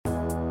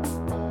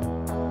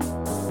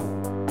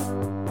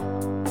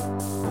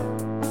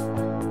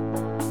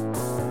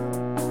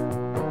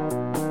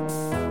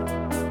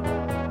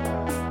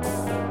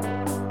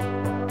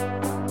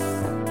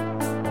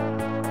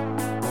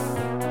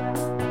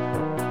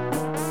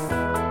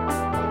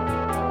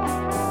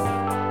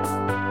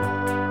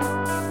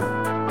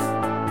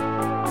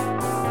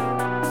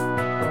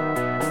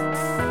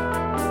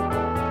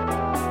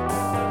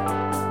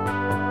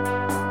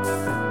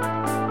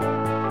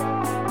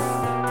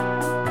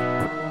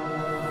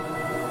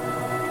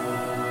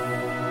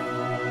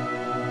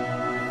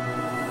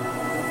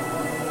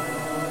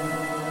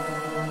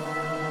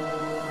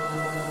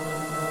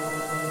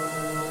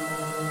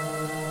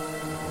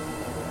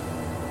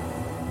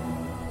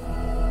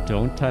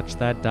Don't touch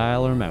that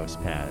dial or mouse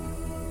pad.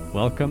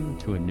 Welcome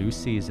to a new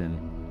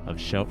season of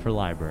Shout for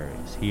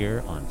Libraries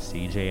here on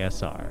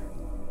CJSR.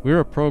 We're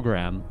a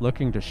program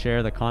looking to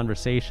share the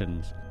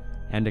conversations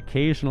and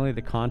occasionally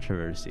the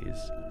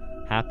controversies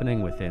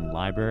happening within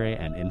library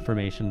and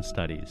information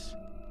studies.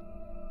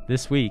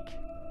 This week,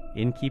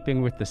 in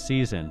keeping with the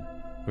season,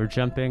 we're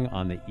jumping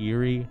on the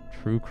eerie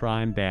true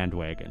crime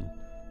bandwagon,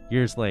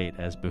 years late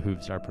as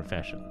behooves our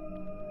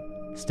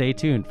profession. Stay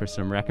tuned for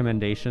some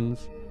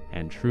recommendations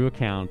and true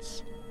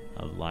accounts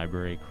of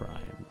library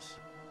crimes.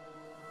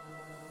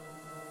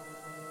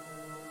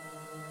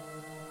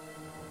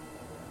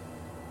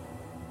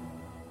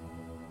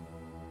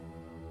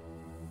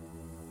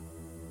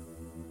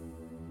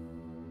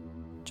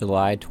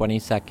 July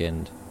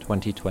 22nd,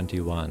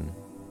 2021,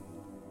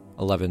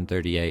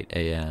 11:38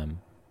 a.m.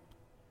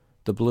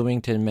 The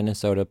Bloomington,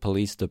 Minnesota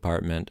Police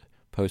Department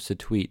posts a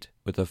tweet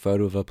with a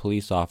photo of a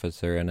police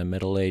officer and a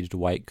middle-aged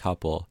white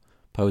couple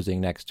posing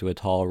next to a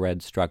tall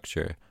red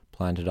structure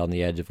planted on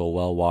the edge of a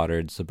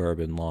well-watered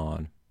suburban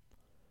lawn.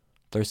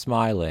 They're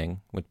smiling,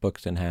 with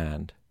books in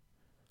hand.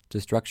 The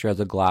structure has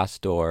a glass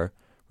door,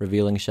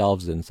 revealing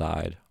shelves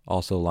inside,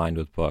 also lined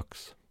with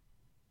books.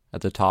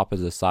 At the top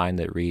is a sign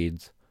that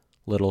reads,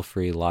 Little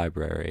Free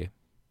Library.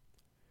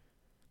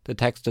 The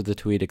text of the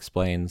tweet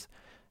explains,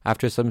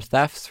 after some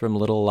thefts from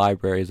little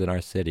libraries in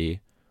our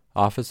city,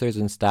 officers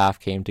and staff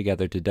came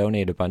together to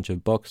donate a bunch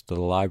of books to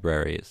the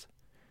libraries.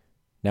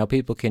 Now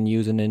people can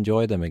use and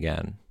enjoy them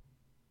again.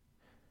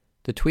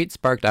 The tweet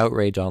sparked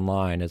outrage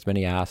online as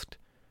many asked,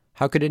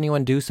 how could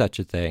anyone do such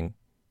a thing?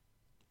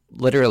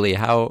 Literally,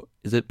 how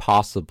is it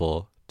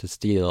possible to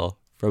steal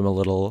from a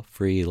little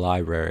free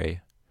library?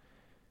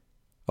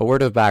 A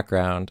word of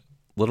background,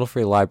 little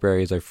free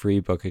libraries are free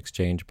book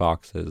exchange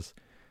boxes.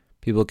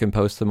 People can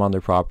post them on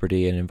their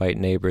property and invite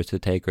neighbors to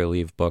take or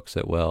leave books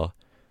at will.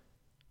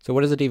 So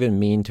what does it even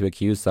mean to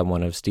accuse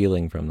someone of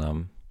stealing from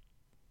them?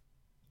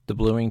 The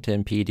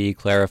Bloomington PD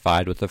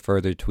clarified with a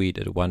further tweet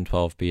at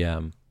 1:12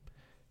 p.m.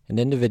 An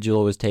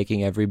individual was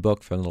taking every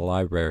book from the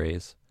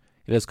libraries.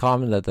 It is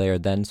common that they are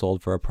then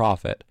sold for a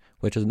profit,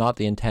 which is not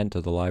the intent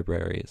of the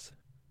libraries.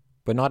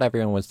 But not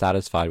everyone was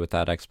satisfied with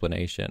that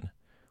explanation,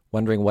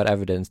 wondering what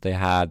evidence they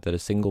had that a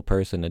single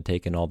person had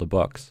taken all the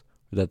books,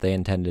 or that they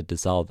intended to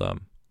sell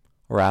them,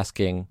 or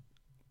asking,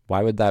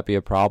 why would that be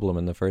a problem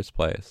in the first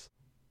place?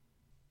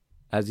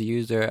 As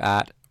user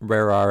at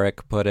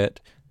Rararic put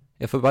it,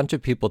 if a bunch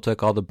of people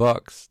took all the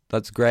books,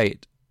 that's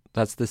great.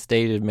 That's the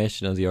stated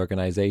mission of the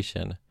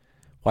organization.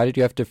 Why did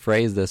you have to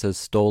phrase this as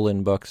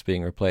stolen books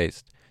being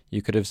replaced?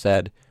 You could have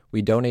said,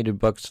 we donated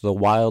books to the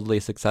wildly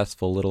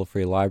successful little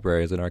free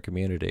libraries in our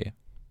community.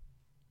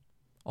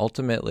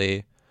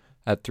 Ultimately,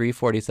 at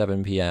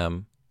 3:47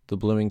 p.m., the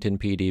Bloomington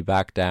PD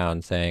backed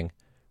down, saying,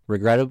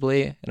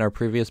 regrettably, in our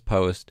previous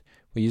post,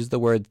 we used the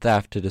word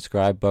theft to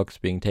describe books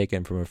being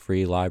taken from a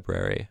free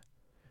library.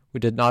 We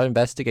did not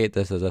investigate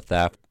this as a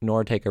theft,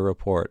 nor take a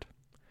report.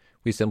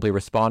 We simply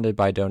responded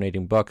by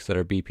donating books that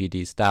our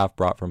BPD staff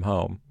brought from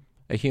home.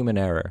 A human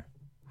error.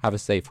 Have a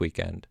safe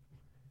weekend.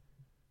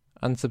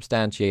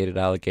 Unsubstantiated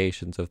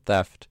allegations of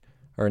theft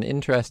are an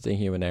interesting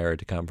human error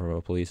to come from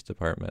a police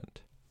department.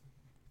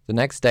 The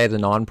next day, the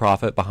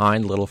nonprofit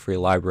behind Little Free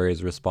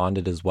Libraries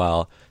responded as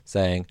well,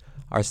 saying,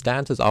 our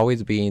stance has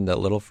always been that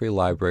Little Free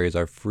Libraries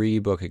are free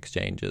book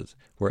exchanges,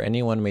 where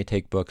anyone may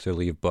take books or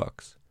leave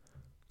books.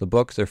 The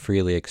books are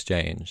freely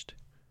exchanged.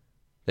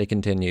 They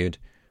continued,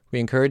 we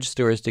encourage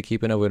stewards to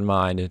keep an open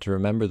mind and to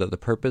remember that the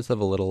purpose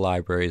of a little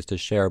library is to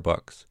share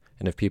books,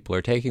 and if people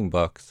are taking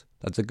books,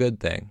 that's a good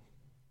thing.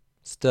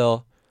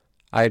 Still,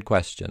 I had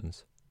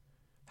questions.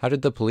 How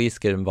did the police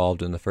get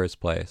involved in the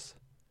first place?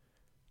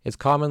 It's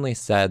commonly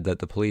said that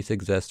the police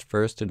exist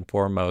first and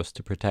foremost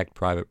to protect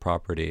private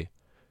property.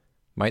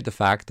 Might the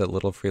fact that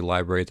little free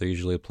libraries are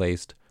usually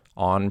placed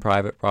on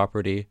private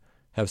property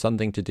have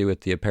something to do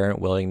with the apparent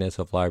willingness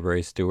of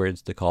library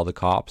stewards to call the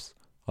cops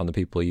on the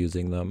people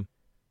using them?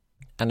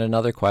 And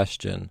another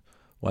question,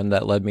 one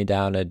that led me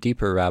down a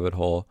deeper rabbit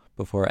hole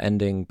before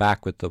ending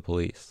back with the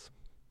police.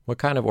 What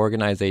kind of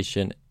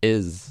organization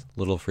is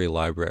Little Free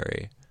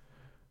Library?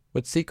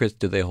 What secrets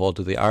do they hold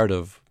to the art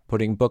of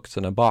putting books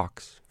in a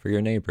box for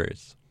your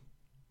neighbors?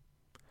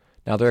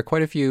 Now, there are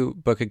quite a few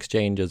book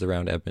exchanges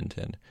around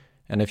Edmonton,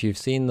 and if you've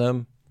seen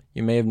them,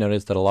 you may have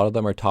noticed that a lot of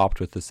them are topped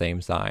with the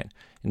same sign.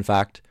 In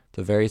fact,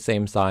 the very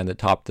same sign that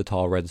topped the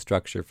tall red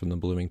structure from the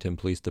Bloomington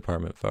Police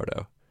Department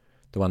photo,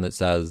 the one that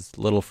says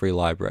Little Free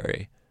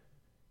Library.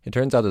 It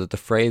turns out that the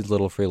phrase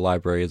Little Free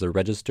Library is a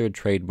registered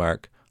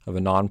trademark of a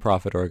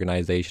nonprofit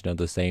organization of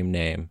the same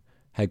name,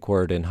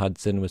 headquartered in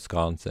Hudson,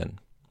 Wisconsin.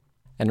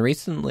 And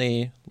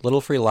recently, Little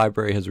Free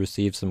Library has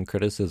received some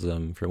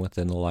criticism from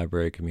within the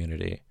library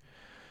community.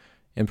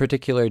 In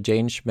particular,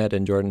 Jane Schmidt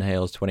and Jordan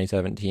Hale's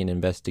 2017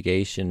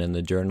 investigation in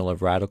the Journal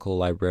of Radical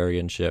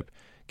Librarianship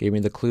gave me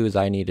the clues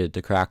I needed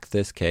to crack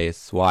this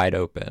case wide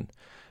open,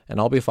 and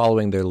I'll be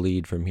following their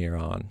lead from here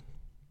on.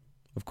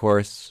 Of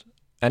course,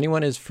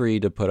 anyone is free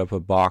to put up a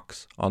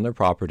box on their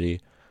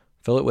property,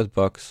 fill it with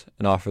books,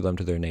 and offer them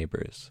to their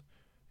neighbors.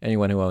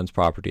 Anyone who owns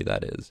property,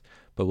 that is,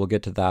 but we'll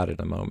get to that in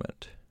a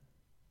moment.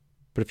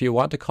 But if you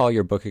want to call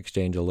your book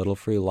exchange a little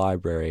free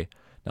library,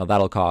 now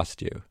that'll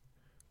cost you.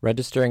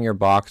 Registering your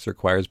box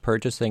requires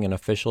purchasing an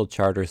official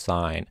charter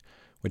sign,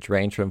 which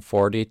range from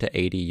 $40 to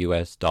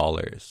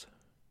 $80.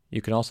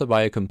 You can also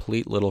buy a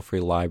complete Little Free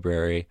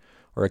Library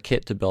or a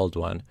kit to build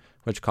one,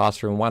 which costs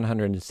from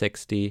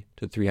 $160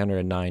 to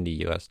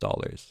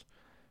 $390.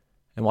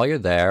 And while you're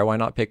there, why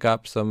not pick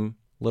up some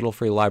Little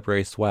Free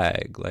Library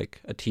swag,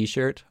 like a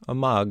t-shirt, a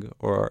mug,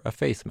 or a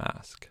face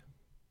mask?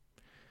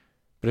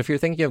 But if you're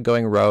thinking of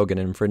going rogue and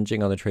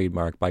infringing on the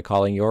trademark by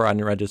calling your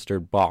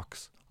unregistered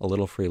box a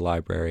Little Free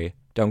Library,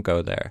 don't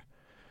go there.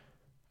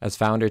 As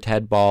founder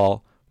Ted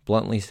Ball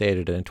bluntly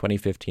stated in a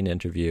 2015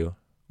 interview,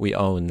 we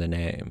own the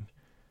name.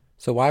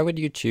 So why would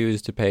you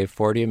choose to pay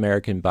 40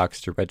 American bucks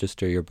to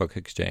register your book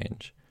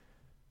exchange?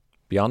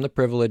 Beyond the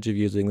privilege of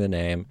using the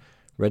name,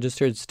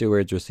 registered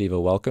stewards receive a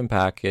welcome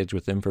package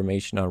with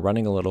information on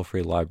running a Little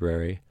Free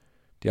Library,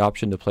 the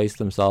option to place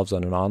themselves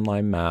on an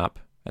online map,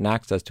 and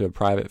access to a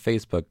private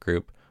Facebook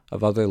group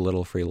of other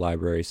Little Free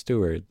Library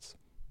stewards.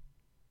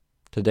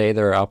 Today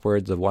there are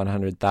upwards of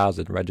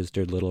 100,000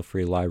 registered Little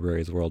Free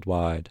Libraries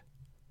worldwide.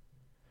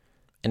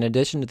 In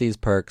addition to these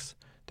perks,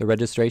 the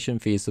registration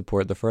fees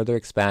support the further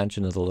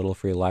expansion of the Little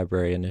Free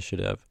Library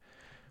initiative,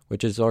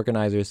 which as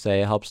organizers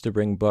say helps to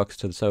bring books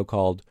to the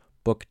so-called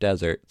book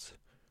deserts,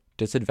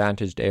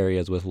 disadvantaged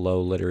areas with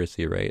low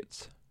literacy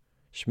rates.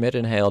 Schmidt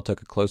and Hale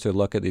took a closer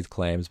look at these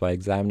claims by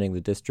examining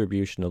the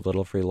distribution of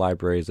Little Free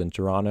Libraries in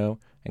Toronto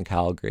and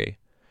Calgary.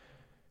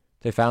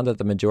 They found that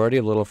the majority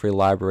of Little Free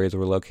Libraries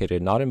were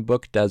located not in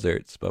book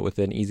deserts, but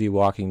within easy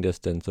walking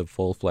distance of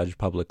full-fledged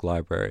public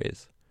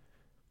libraries.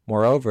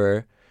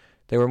 Moreover,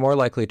 they were more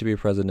likely to be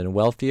present in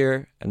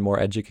wealthier and more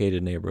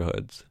educated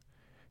neighborhoods.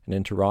 And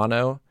in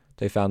Toronto,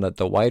 they found that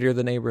the whiter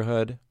the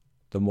neighborhood,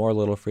 the more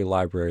Little Free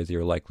Libraries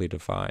you're likely to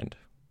find.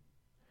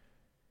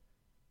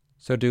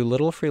 So do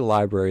Little Free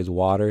Libraries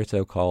water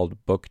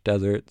so-called book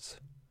deserts?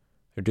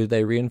 Or do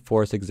they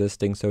reinforce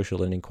existing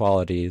social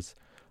inequalities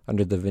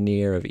under the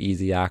veneer of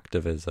easy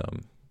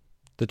activism?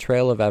 The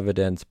trail of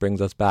evidence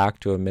brings us back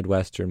to a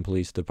Midwestern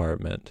police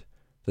department,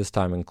 this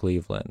time in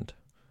Cleveland.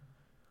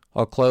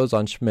 I'll close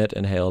on Schmidt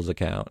and Hale's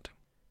account.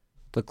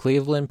 The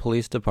Cleveland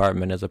Police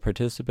Department is a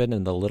participant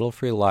in the Little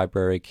Free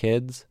Library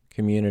Kids,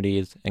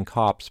 Communities, and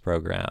Cops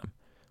program,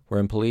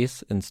 wherein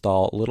police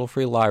install Little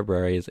Free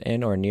Libraries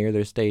in or near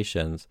their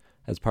stations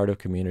as part of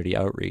community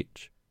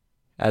outreach.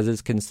 As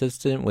is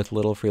consistent with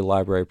Little Free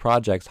Library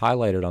projects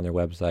highlighted on their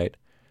website,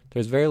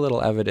 there's very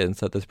little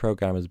evidence that this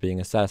program is being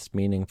assessed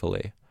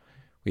meaningfully.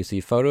 We see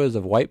photos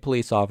of white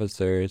police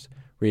officers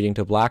reading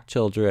to black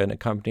children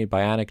accompanied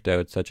by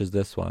anecdotes such as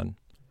this one.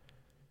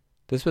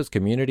 This was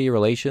community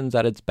relations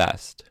at its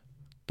best.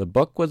 The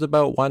book was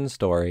about one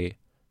story,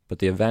 but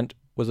the event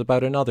was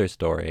about another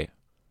story,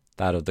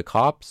 that of the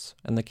cops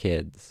and the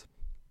kids.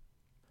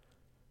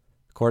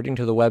 According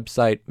to the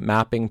website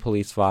Mapping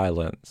Police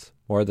Violence,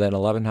 more than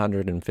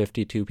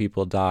 1,152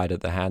 people died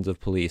at the hands of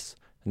police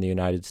in the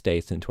United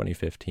States in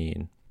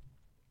 2015.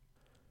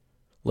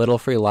 Little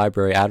Free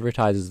Library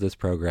advertises this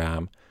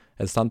program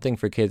as something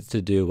for kids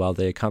to do while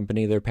they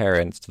accompany their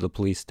parents to the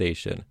police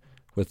station,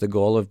 with the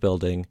goal of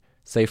building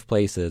safe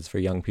places for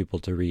young people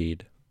to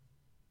read.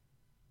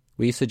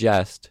 We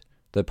suggest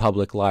that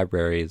public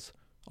libraries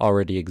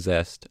already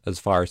exist as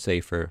far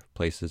safer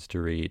places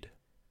to read.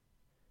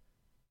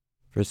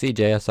 For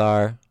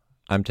CJSR,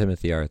 I'm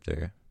Timothy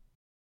Arthur.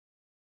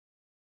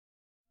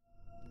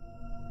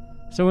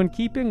 So in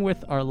keeping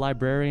with our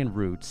librarian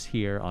roots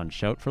here on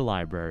Shout for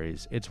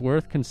Libraries, it's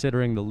worth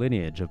considering the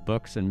lineage of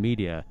books and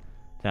media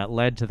that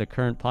led to the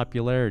current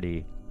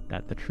popularity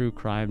that the true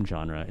crime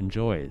genre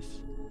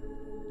enjoys.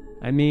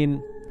 I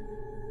mean,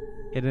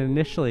 it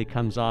initially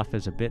comes off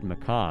as a bit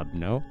macabre,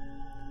 no?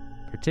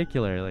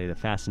 Particularly the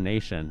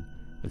fascination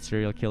with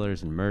serial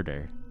killers and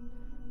murder.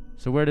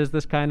 So where does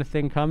this kind of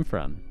thing come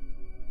from?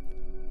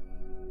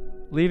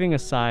 Leaving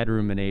aside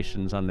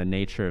ruminations on the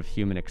nature of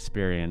human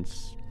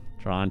experience,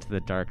 drawn to the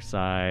dark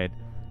side,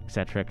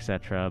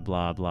 etc.,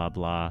 blah, blah,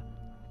 blah,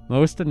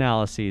 most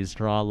analyses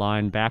draw a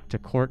line back to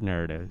court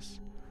narratives,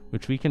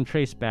 which we can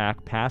trace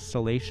back past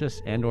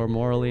salacious and or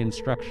morally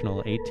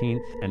instructional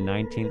 18th and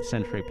 19th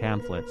century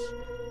pamphlets,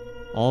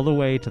 all the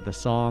way to the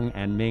Song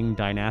and Ming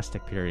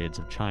dynastic periods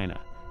of China,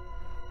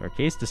 where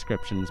case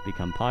descriptions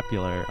become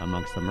popular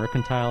amongst the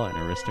mercantile and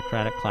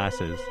aristocratic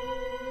classes,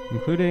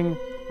 including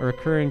a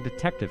recurring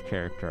detective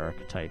character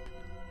archetype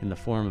in the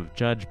form of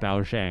Judge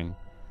Bao Zheng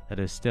that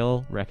is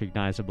still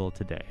recognizable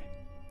today.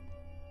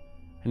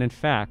 And in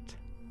fact,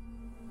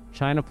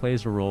 China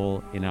plays a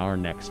role in our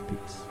next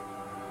piece.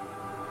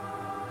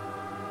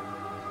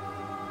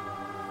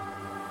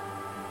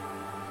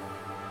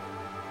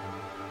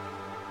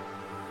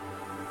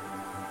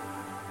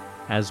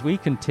 As we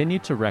continue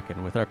to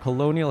reckon with our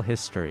colonial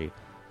history,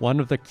 one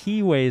of the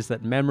key ways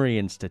that memory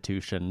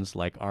institutions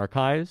like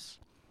archives,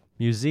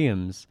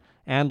 museums,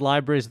 and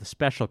libraries with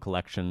special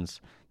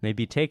collections may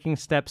be taking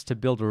steps to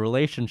build a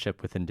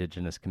relationship with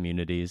indigenous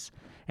communities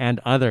and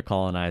other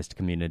colonized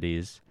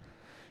communities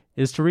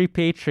is to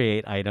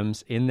repatriate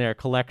items in their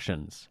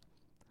collections.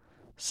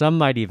 Some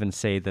might even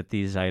say that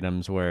these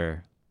items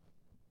were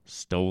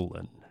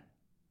stolen.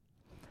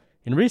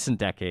 In recent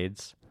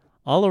decades,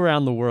 all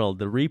around the world,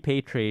 the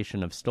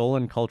repatriation of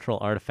stolen cultural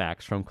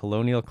artifacts from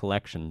colonial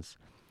collections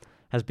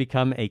has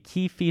become a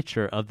key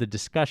feature of the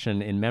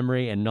discussion in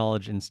memory and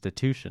knowledge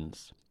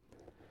institutions.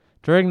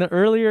 During the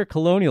earlier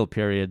colonial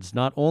periods,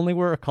 not only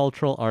were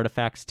cultural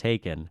artifacts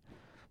taken,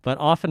 but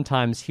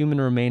oftentimes human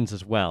remains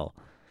as well,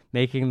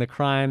 making the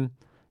crime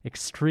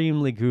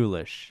extremely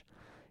ghoulish,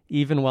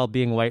 even while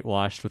being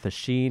whitewashed with a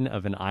sheen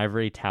of an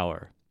ivory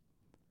tower.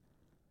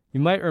 You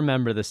might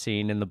remember the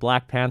scene in the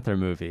Black Panther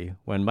movie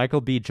when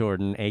Michael B.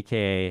 Jordan,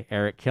 a.k.a.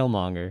 Eric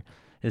Killmonger,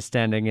 is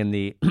standing in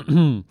the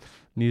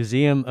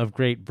Museum of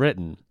Great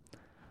Britain.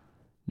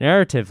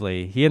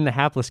 Narratively, he and the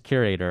hapless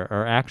curator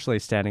are actually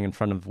standing in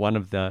front of one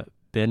of the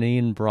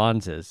Benin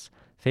bronzes,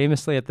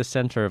 famously at the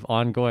center of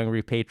ongoing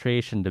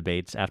repatriation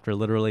debates after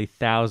literally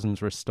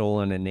thousands were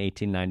stolen in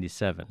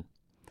 1897.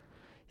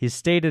 He's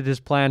stated his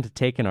plan to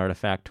take an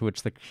artifact, to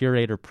which the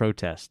curator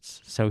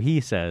protests. So he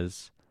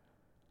says,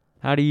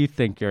 "How do you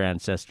think your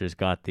ancestors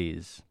got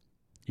these?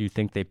 Do you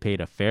think they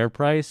paid a fair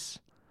price?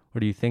 Or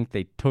do you think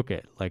they took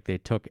it like they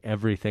took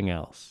everything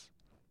else?"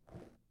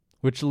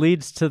 Which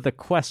leads to the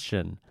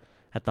question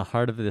at the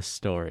heart of this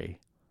story.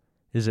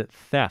 Is it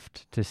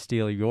theft to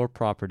steal your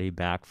property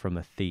back from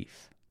a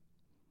thief?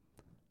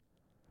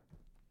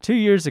 2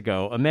 years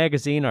ago, a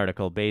magazine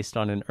article based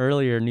on an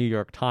earlier New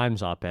York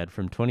Times op-ed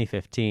from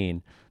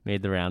 2015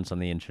 made the rounds on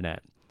the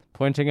internet,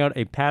 pointing out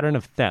a pattern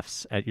of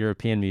thefts at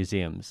European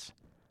museums.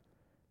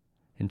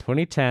 In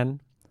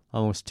 2010,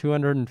 almost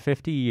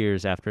 250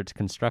 years after its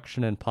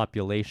construction and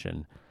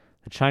population,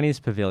 the Chinese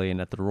pavilion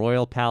at the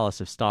Royal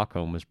Palace of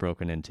Stockholm was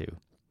broken into.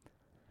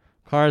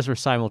 Cars were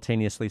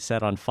simultaneously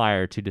set on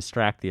fire to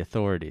distract the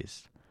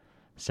authorities.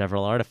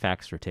 Several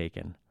artifacts were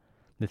taken.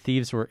 The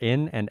thieves were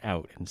in and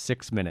out in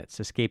 6 minutes,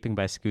 escaping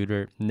by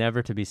scooter,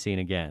 never to be seen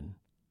again.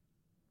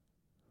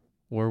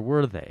 Or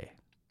were they?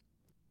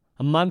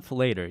 A month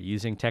later,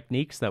 using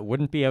techniques that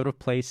wouldn't be out of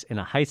place in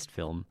a heist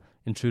film,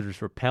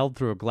 intruders rappelled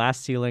through a glass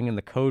ceiling in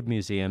the Code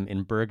Museum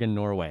in Bergen,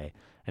 Norway,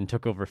 and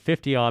took over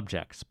 50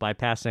 objects,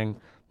 bypassing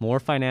more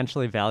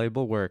financially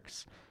valuable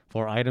works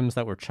for items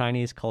that were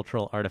Chinese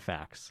cultural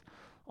artifacts,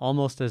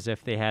 almost as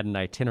if they had an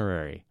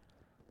itinerary.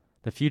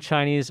 The few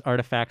Chinese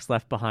artifacts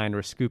left behind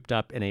were scooped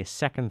up in a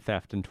second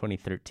theft in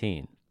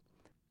 2013.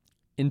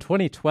 In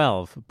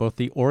 2012, both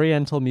the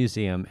Oriental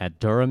Museum at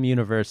Durham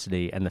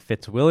University and the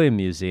Fitzwilliam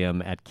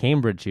Museum at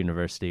Cambridge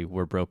University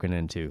were broken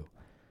into.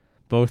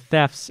 Both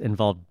thefts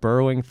involved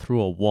burrowing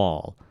through a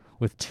wall,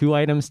 with 2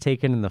 items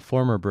taken in the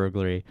former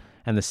burglary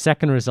and the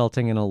second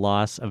resulting in a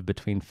loss of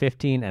between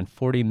 15 and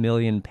 40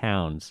 million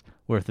pounds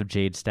worth of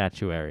jade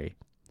statuary.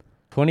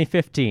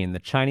 2015, the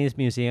Chinese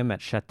Museum at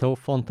Château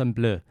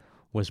Fontainebleau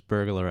was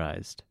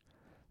burglarized.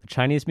 The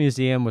Chinese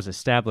Museum was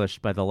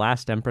established by the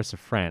last Empress of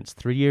France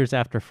 3 years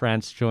after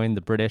France joined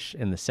the British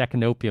in the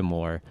Second Opium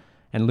War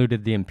and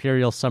looted the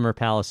Imperial Summer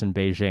Palace in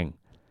Beijing.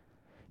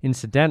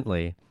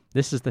 Incidentally,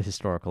 this is the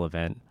historical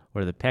event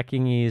where the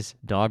Pekingese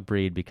dog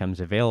breed becomes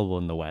available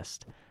in the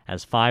West,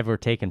 as 5 were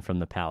taken from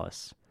the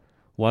palace.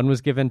 1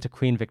 was given to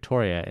Queen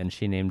Victoria, and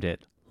she named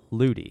it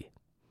Ludi.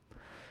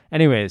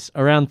 Anyways,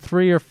 around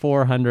 300 or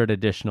 400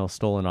 additional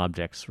stolen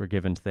objects were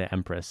given to the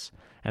Empress,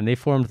 and they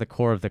formed the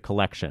core of the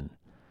collection.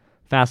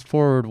 Fast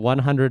forward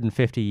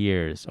 150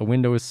 years, a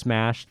window is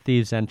smashed,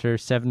 thieves enter,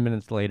 7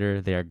 minutes later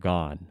they are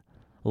gone,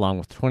 along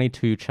with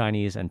 22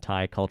 Chinese and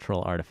Thai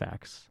cultural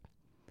artifacts.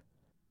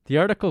 The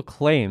article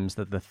claims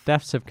that the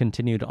thefts have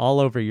continued all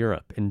over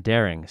Europe in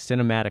daring,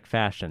 cinematic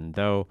fashion,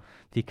 though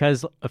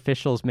because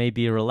officials may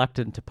be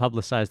reluctant to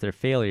publicize their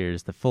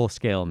failures, the full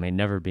scale may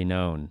never be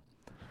known.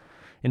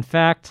 In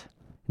fact,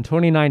 in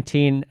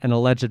 2019, an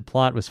alleged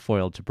plot was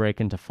foiled to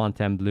break into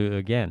Fontainebleau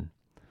again.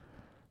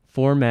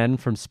 4 men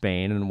from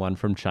Spain and 1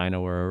 from China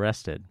were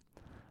arrested.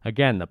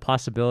 Again, the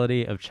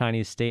possibility of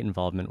Chinese state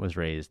involvement was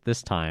raised,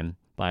 this time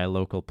by a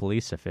local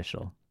police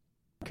official.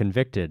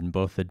 Convicted in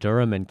both the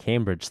Durham and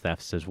Cambridge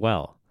thefts as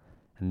well,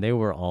 and they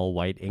were all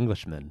white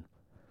Englishmen.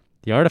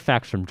 The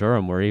artifacts from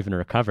Durham were even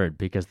recovered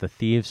because the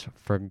thieves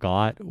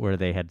forgot where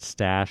they had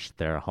stashed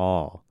their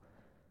haul.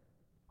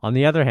 On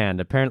the other hand,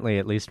 apparently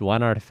at least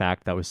one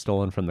artifact that was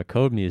stolen from the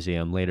Code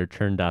Museum later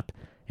turned up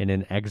in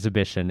an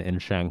exhibition in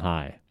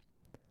Shanghai.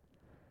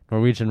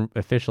 Norwegian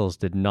officials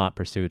did not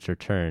pursue its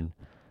return,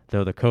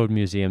 though the Code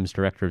Museum's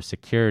director of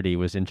security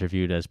was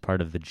interviewed as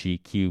part of the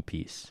GQ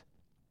piece.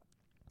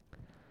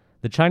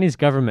 The Chinese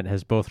government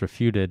has both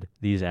refuted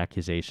these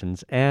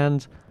accusations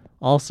and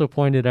also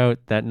pointed out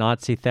that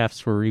Nazi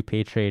thefts were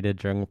repatriated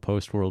during the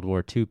post-World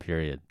War II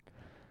period.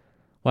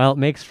 While it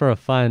makes for a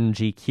fun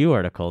GQ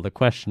article, the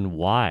question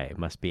why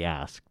must be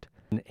asked.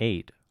 In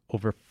 8,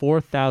 over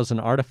 4,000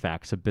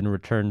 artifacts have been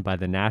returned by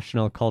the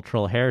National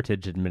Cultural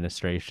Heritage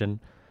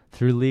Administration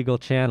through legal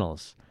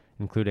channels,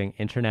 including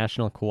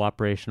international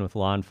cooperation with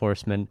law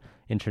enforcement,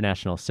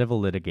 international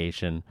civil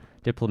litigation,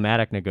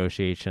 diplomatic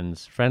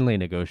negotiations, friendly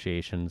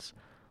negotiations,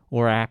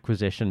 or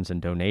acquisitions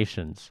and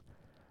donations.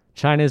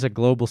 China is a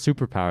global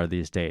superpower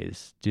these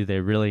days. Do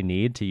they really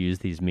need to use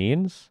these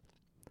means?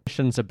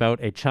 Questions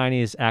about a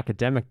Chinese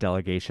academic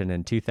delegation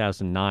in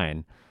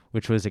 2009,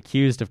 which was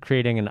accused of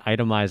creating an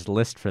itemized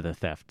list for the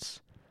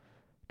thefts.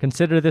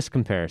 Consider this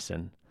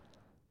comparison.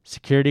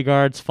 Security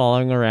guards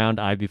following around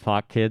Ivy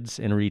Park kids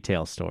in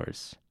retail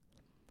stores.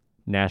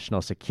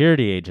 National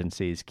security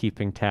agencies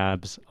keeping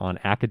tabs on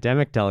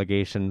academic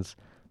delegations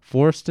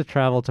forced to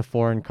travel to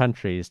foreign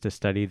countries to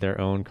study their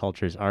own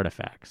culture's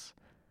artifacts.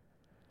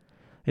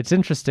 It's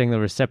interesting the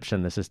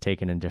reception this has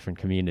taken in different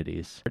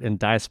communities, in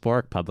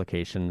diasporic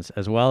publications,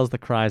 as well as the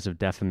cries of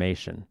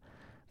defamation.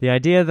 The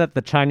idea that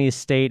the Chinese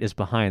state is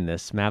behind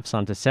this maps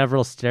onto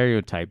several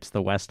stereotypes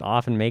the West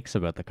often makes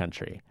about the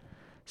country.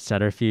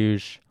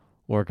 Subterfuge,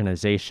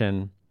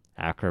 organization,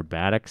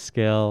 acrobatic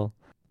skill.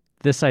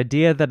 This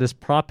idea that is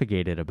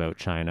propagated about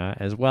China,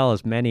 as well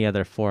as many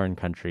other foreign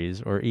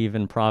countries or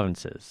even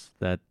provinces,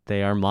 that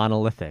they are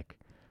monolithic.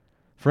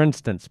 For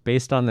instance,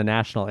 based on the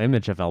national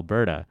image of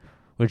Alberta,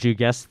 would you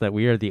guess that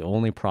we are the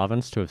only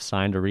province to have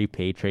signed a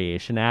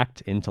Repatriation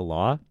Act into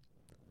law?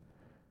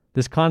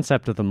 This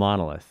concept of the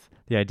monolith,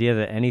 the idea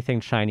that anything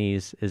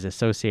Chinese is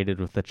associated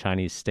with the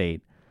Chinese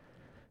state.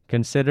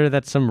 Consider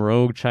that some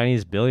rogue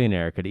Chinese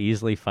billionaire could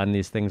easily fund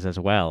these things as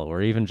well,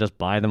 or even just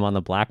buy them on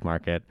the black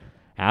market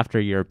after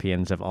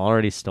Europeans have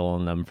already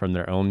stolen them from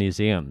their own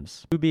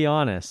museums. To be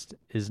honest,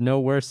 is no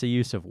worse a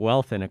use of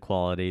wealth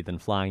inequality than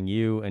flying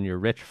you and your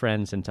rich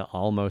friends into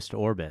almost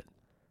orbit.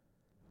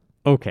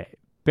 Okay,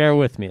 bear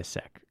with me a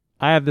sec.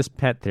 I have this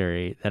pet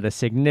theory that a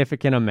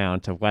significant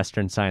amount of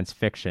Western science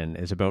fiction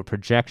is about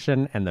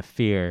projection and the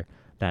fear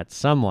that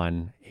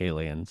someone,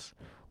 aliens,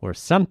 or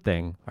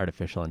something,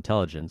 artificial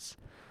intelligence,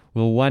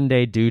 will one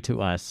day do to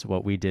us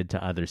what we did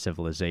to other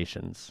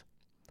civilizations.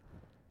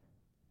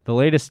 The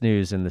latest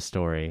news in the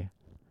story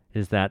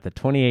is that the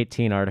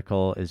 2018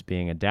 article is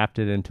being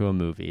adapted into a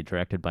movie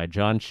directed by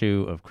John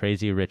Chu of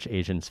Crazy Rich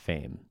Asians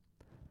fame.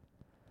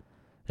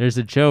 There's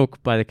a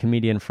joke by the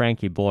comedian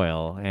Frankie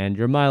Boyle, and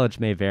your mileage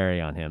may vary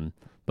on him,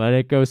 but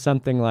it goes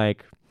something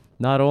like,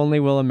 not only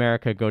will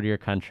America go to your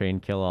country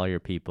and kill all your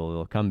people,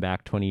 it'll come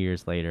back 20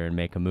 years later and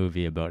make a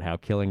movie about how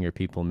killing your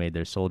people made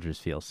their soldiers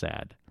feel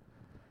sad.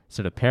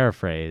 So to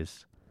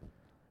paraphrase,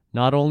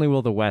 not only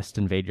will the West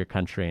invade your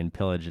country and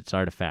pillage its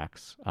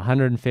artifacts,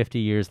 150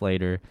 years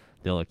later,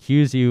 they'll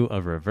accuse you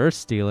of reverse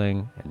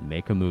stealing and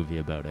make a movie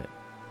about it.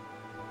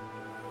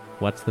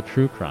 What's the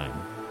true crime?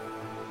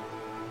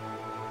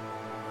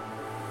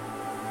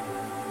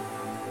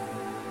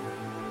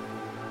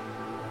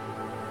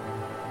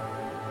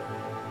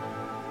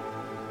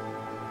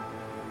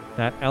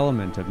 That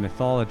element of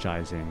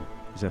mythologizing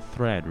is a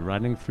thread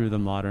running through the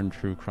modern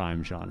true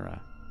crime genre.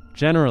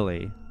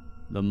 Generally,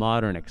 the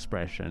modern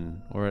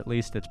expression, or at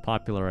least its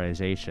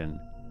popularization,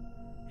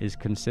 is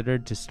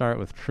considered to start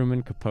with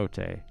Truman Capote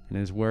and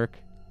his work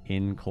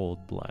In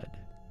Cold Blood.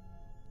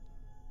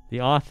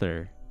 The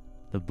author,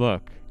 the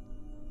book,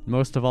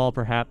 most of all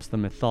perhaps the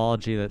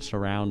mythology that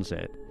surrounds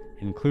it,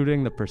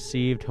 including the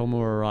perceived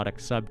homoerotic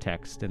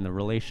subtext in the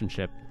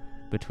relationship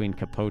between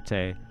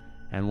Capote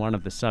and one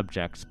of the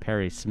subjects,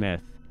 Perry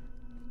Smith,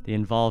 the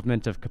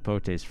involvement of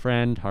Capote's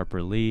friend,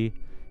 Harper Lee,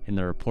 in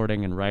the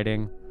reporting and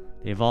writing,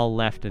 they've all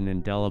left an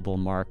indelible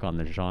mark on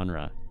the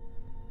genre.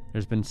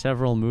 There's been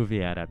several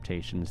movie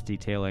adaptations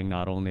detailing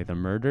not only the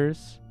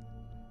murders,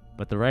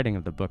 but the writing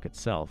of the book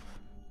itself.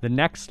 The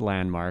next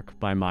landmark,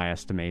 by my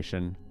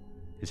estimation,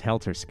 is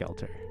Helter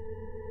Skelter.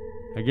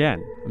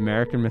 Again,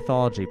 American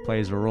mythology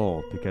plays a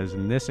role because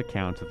in this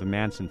account of the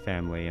Manson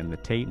family and the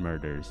Tate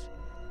murders,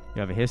 you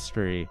have a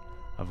history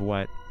of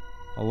what,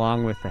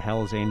 along with the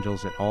Hells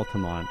Angels at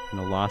Altamont and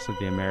the loss of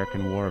the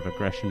American War of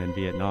Aggression in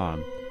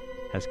Vietnam,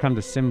 has come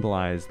to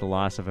symbolize the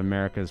loss of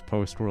America's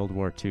post-World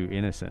War II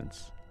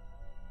innocence.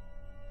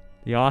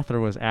 The author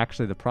was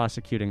actually the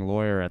prosecuting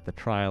lawyer at the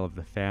trial of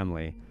the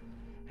family,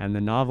 and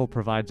the novel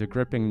provides a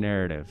gripping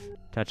narrative,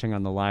 touching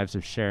on the lives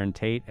of Sharon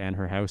Tate and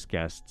her house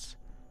guests,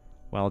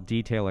 while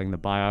detailing the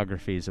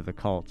biographies of the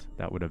cult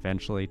that would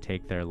eventually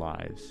take their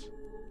lives.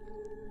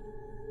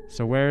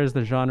 So where is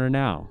the genre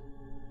now?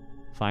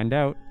 Find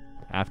out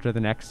after the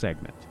next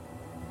segment.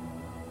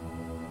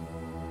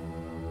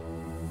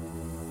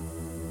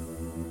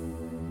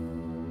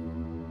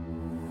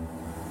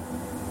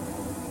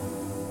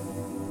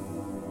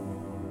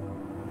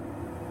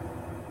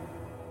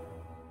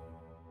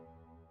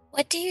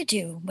 What do you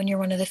do when you're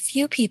one of the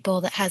few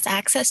people that has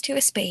access to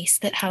a space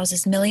that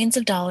houses millions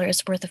of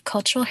dollars worth of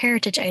cultural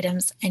heritage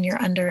items and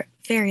you're under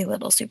very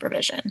little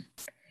supervision?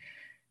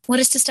 What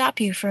is to stop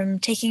you from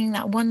taking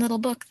that one little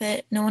book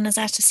that no one has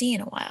asked to see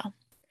in a while?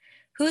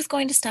 Who's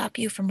going to stop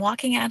you from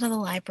walking out of the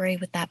library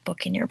with that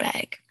book in your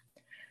bag?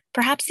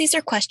 Perhaps these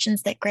are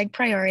questions that Greg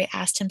Priori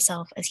asked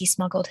himself as he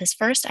smuggled his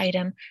first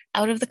item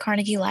out of the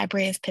Carnegie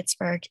Library of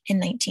Pittsburgh in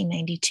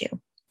 1992.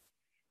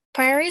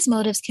 Priory's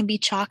motives can be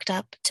chalked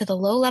up to the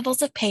low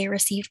levels of pay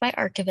received by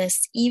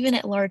archivists, even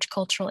at large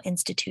cultural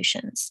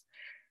institutions.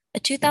 A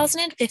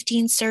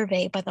 2015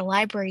 survey by the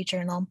Library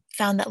Journal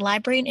found that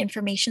library and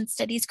information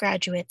studies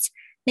graduates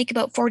make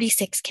about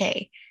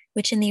 $46K,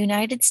 which in the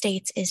United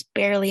States is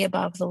barely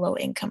above the low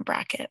income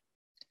bracket.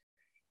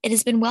 It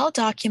has been well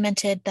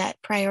documented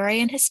that Priore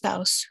and his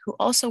spouse, who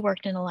also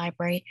worked in a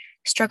library,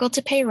 struggled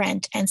to pay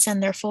rent and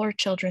send their 4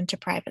 children to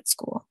private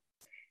school.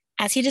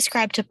 As he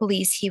described to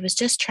police, he was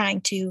just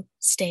trying to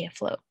stay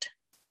afloat.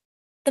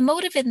 The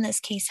motive in this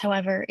case,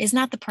 however, is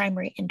not the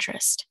primary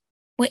interest.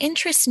 What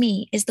interests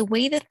me is the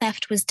way the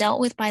theft was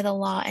dealt with by the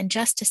law and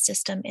justice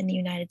system in the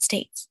United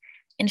States.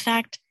 In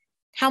fact,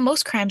 how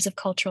most crimes of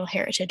cultural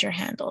heritage are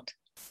handled.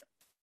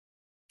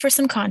 For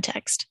some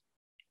context,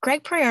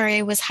 Greg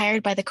Priore was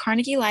hired by the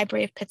Carnegie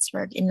Library of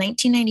Pittsburgh in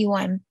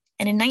 1991,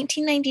 and in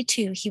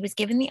 1992, he was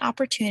given the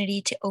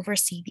opportunity to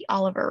oversee the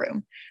Oliver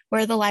Room,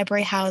 where the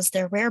library housed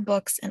their rare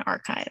books and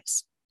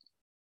archives.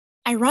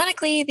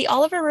 Ironically, the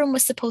Oliver Room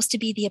was supposed to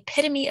be the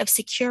epitome of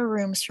secure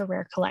rooms for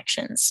rare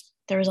collections.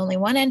 There was only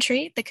one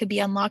entry that could be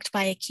unlocked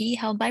by a key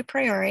held by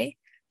Priore.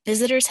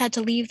 Visitors had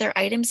to leave their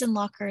items in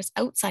lockers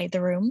outside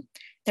the room.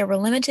 There were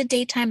limited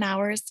daytime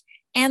hours,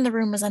 and the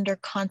room was under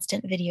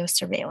constant video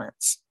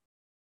surveillance.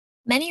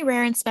 Many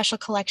rare and special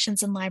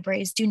collections and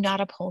libraries do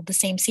not uphold the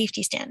same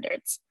safety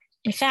standards.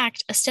 In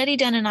fact, a study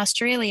done in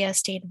Australia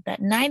stated that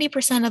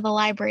 90% of the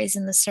libraries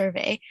in the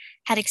survey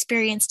had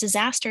experienced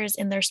disasters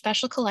in their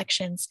special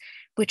collections,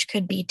 which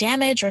could be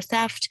damage or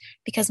theft,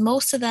 because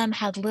most of them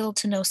had little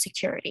to no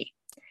security.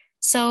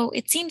 So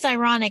it seems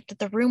ironic that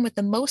the room with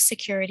the most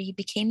security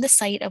became the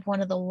site of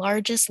one of the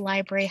largest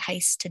library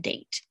heists to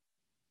date.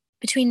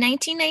 Between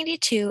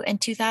 1992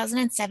 and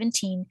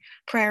 2017,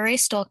 Priore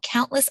stole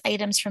countless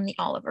items from the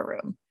Oliver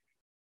Room.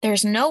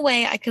 There's no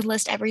way I could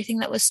list everything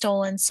that was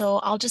stolen, so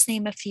I'll just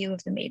name a few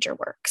of the major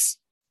works.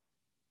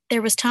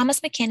 There was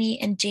Thomas McKinney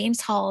and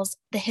James Hall's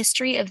The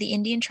History of the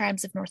Indian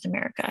Tribes of North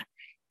America.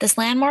 This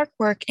landmark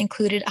work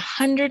included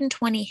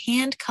 120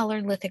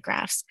 hand-colored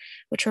lithographs,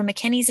 which were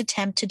McKinney's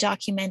attempt to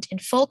document in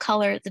full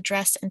color the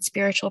dress and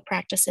spiritual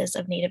practices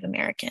of Native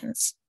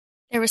Americans.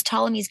 There was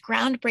Ptolemy's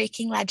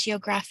groundbreaking La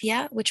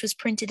Geographia, which was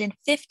printed in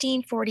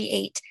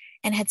 1548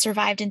 and had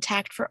survived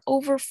intact for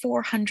over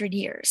 400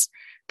 years.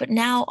 But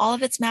now all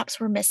of its maps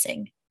were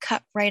missing,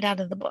 cut right out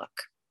of the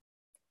book.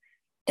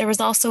 There was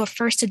also a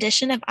first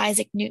edition of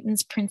Isaac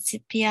Newton's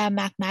Principia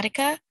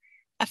Mathematica,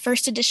 a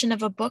first edition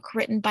of a book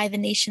written by the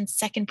nation's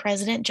second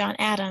president, John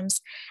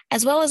Adams,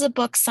 as well as a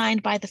book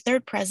signed by the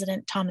third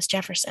president, Thomas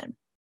Jefferson.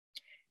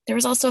 There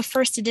was also a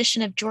first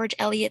edition of George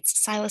Eliot's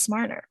Silas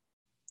Marner,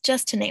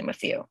 just to name a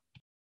few.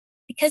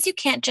 Because you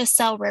can't just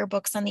sell rare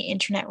books on the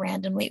internet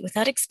randomly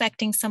without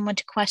expecting someone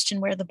to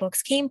question where the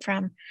books came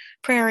from,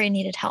 Priore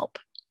needed help.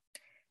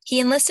 He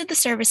enlisted the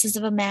services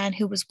of a man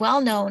who was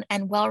well known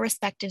and well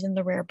respected in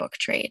the rare book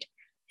trade.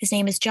 His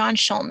name is John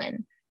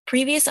Shulman,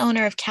 previous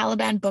owner of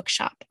Caliban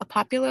Bookshop, a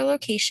popular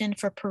location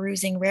for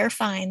perusing rare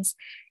finds,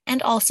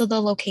 and also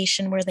the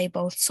location where they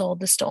both sold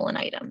the stolen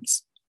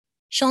items.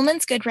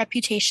 Shulman's good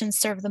reputation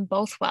served them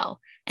both well,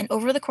 and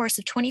over the course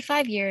of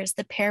 25 years,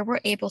 the pair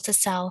were able to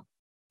sell,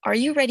 are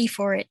you ready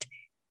for it,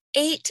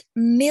 $8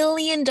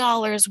 million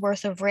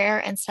worth of rare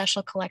and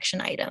special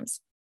collection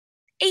items.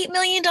 $8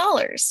 million!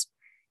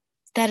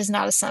 That is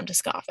not a sum to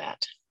scoff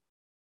at.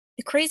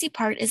 The crazy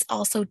part is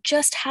also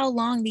just how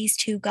long these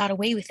two got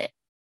away with it.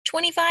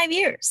 25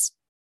 years.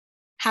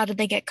 How did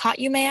they get caught,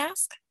 you may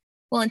ask?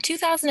 Well, in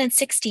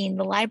 2016,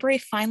 the library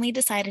finally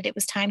decided it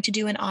was time to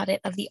do an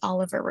audit of the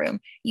Oliver Room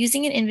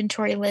using an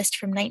inventory list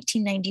from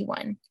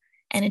 1991.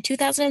 And in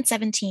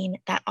 2017,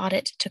 that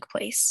audit took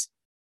place.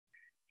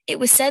 It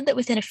was said that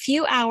within a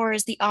few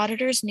hours, the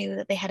auditors knew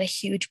that they had a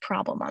huge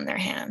problem on their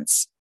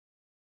hands.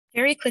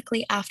 Very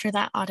quickly after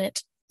that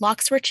audit,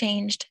 locks were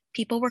changed,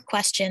 people were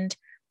questioned,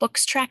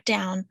 books tracked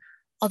down,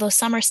 although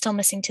some are still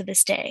missing to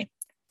this day.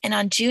 And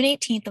on June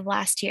 18th of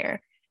last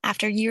year,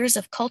 after years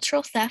of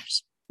cultural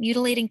theft,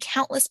 mutilating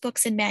countless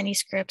books and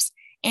manuscripts,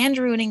 and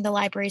ruining the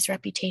library's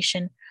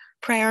reputation,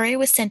 Priore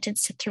was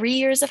sentenced to 3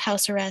 years of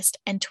house arrest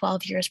and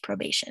 12 years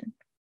probation,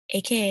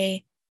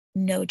 aka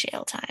no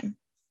jail time.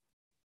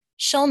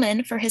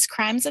 Shulman, for his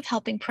crimes of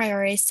helping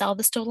Priore sell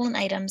the stolen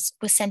items,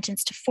 was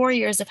sentenced to 4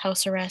 years of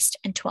house arrest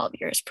and 12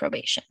 years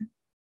probation.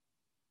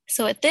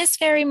 So at this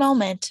very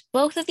moment,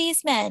 both of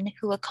these men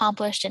who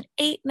accomplished an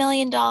 $8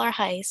 million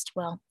heist,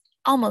 well,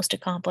 almost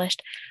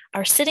accomplished,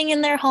 are sitting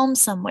in their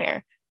homes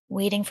somewhere,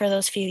 waiting for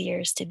those few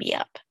years to be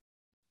up.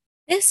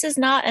 This is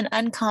not an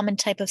uncommon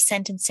type of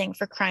sentencing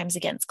for crimes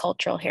against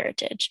cultural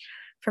heritage.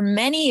 For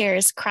many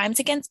years, crimes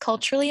against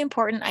culturally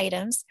important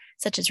items,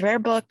 such as rare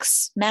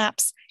books,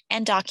 maps,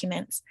 and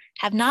documents,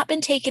 have not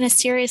been taken as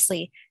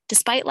seriously,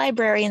 despite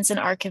librarians and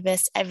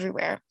archivists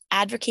everywhere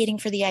advocating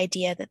for the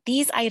idea that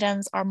these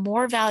items are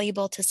more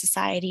valuable to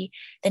society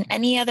than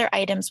any other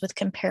items with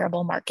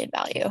comparable market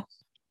value.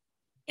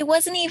 It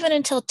wasn't even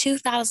until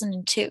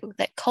 2002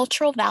 that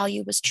cultural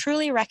value was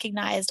truly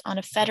recognized on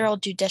a federal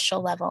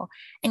judicial level,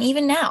 and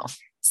even now,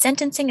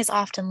 sentencing is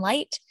often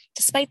light,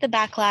 despite the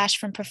backlash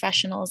from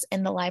professionals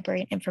in the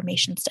library and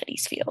information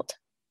studies field.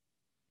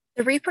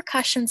 The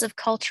repercussions of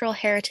cultural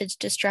heritage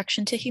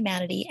destruction to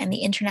humanity and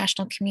the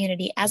international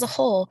community as a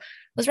whole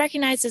was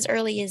recognized as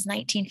early as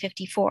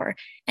 1954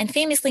 and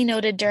famously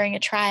noted during a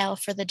trial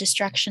for the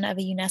destruction of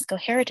a UNESCO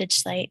heritage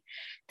site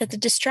that the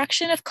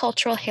destruction of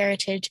cultural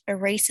heritage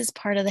erases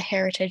part of the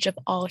heritage of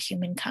all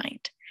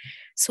humankind.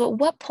 So at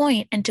what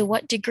point and to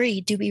what degree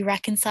do we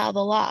reconcile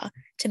the law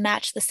to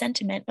match the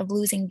sentiment of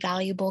losing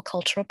valuable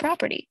cultural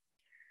property?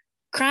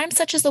 Crimes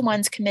such as the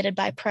ones committed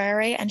by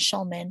Poiré and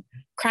Schulman,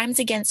 crimes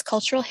against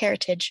cultural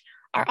heritage,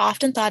 are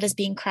often thought as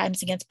being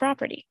crimes against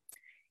property.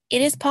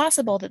 It is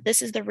possible that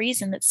this is the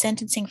reason that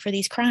sentencing for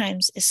these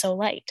crimes is so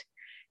light.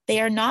 They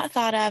are not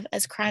thought of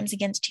as crimes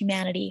against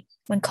humanity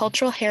when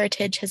cultural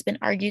heritage has been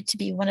argued to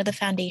be one of the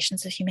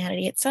foundations of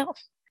humanity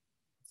itself.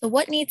 So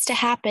what needs to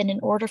happen in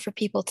order for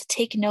people to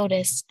take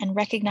notice and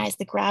recognize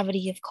the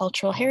gravity of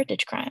cultural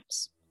heritage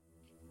crimes?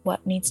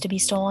 What needs to be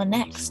stolen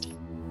next?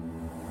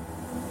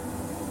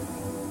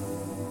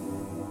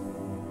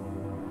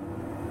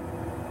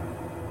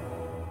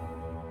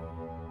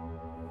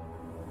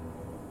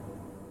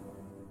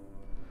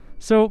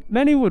 So,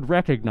 many would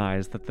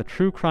recognize that the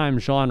true crime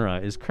genre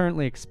is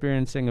currently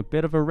experiencing a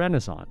bit of a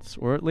renaissance,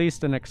 or at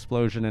least an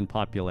explosion in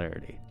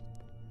popularity.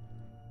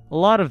 A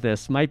lot of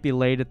this might be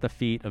laid at the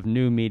feet of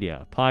new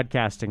media,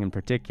 podcasting in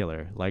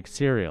particular, like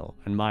Serial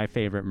and My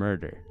Favorite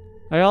Murder.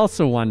 I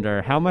also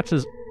wonder how much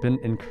has been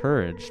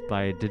encouraged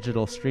by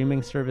digital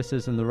streaming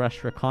services in the rush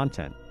for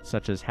content,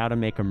 such as How to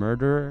Make a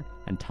Murderer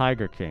and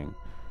Tiger King,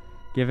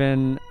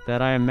 given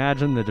that I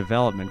imagine the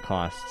development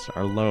costs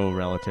are low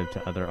relative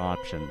to other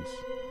options.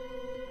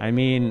 I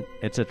mean,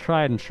 it's a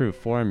tried and true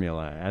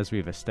formula, as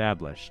we've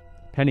established.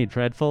 Penny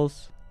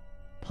Dreadfuls,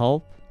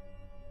 pulp,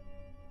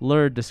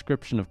 lurid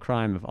description of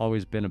crime have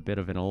always been a bit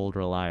of an old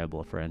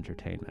reliable for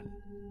entertainment.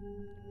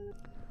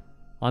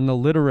 On the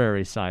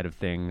literary side of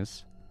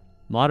things,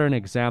 modern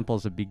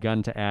examples have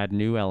begun to add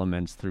new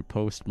elements through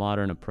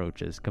postmodern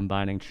approaches,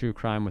 combining true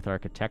crime with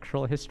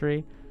architectural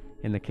history,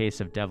 in the case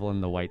of Devil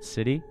in the White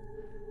City,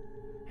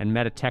 and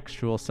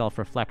metatextual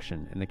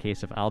self-reflection, in the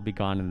case of I'll Be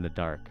Gone in the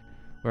Dark,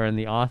 wherein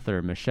the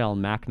author, Michelle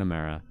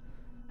McNamara,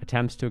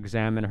 attempts to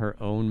examine her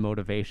own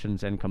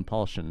motivations and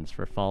compulsions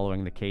for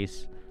following the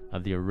case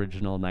of the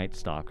original Night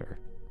Stalker.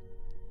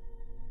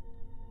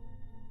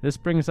 This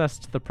brings us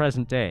to the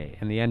present day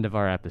and the end of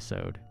our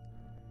episode.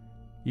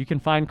 You can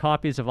find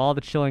copies of all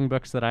the chilling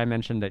books that I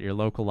mentioned at your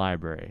local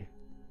library.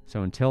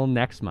 So until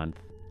next month,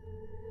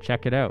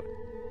 check it out.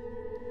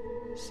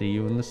 See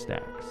you in the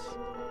stacks.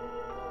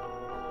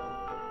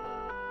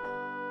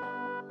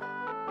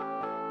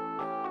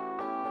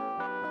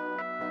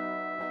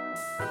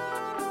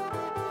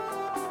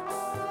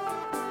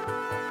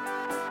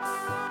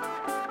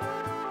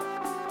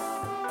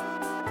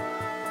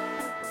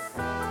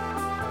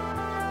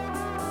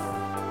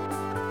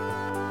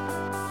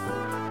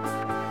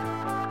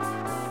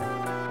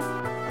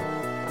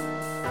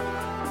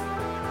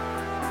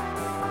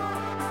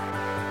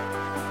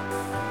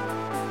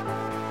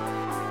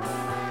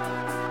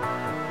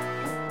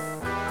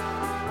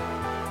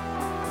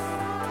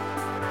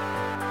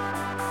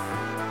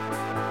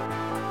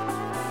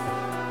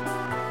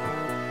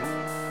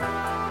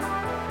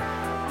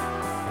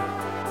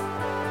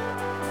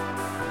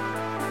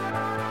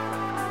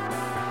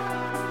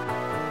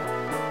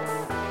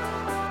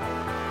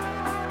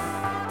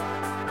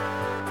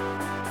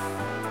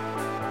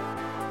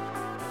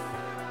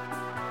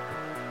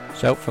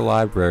 Shout for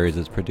Libraries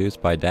is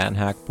produced by Dan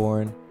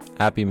Hackborn,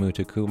 Appy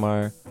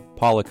Mutakumar,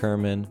 Paula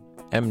Kerman,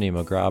 Emily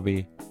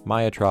Mograbi,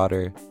 Maya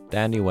Trotter,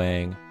 Danny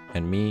Wang,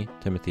 and me,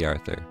 Timothy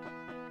Arthur.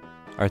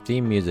 Our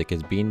theme music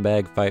is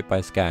Beanbag Fight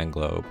by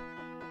Scanglobe.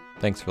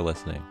 Thanks for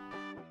listening.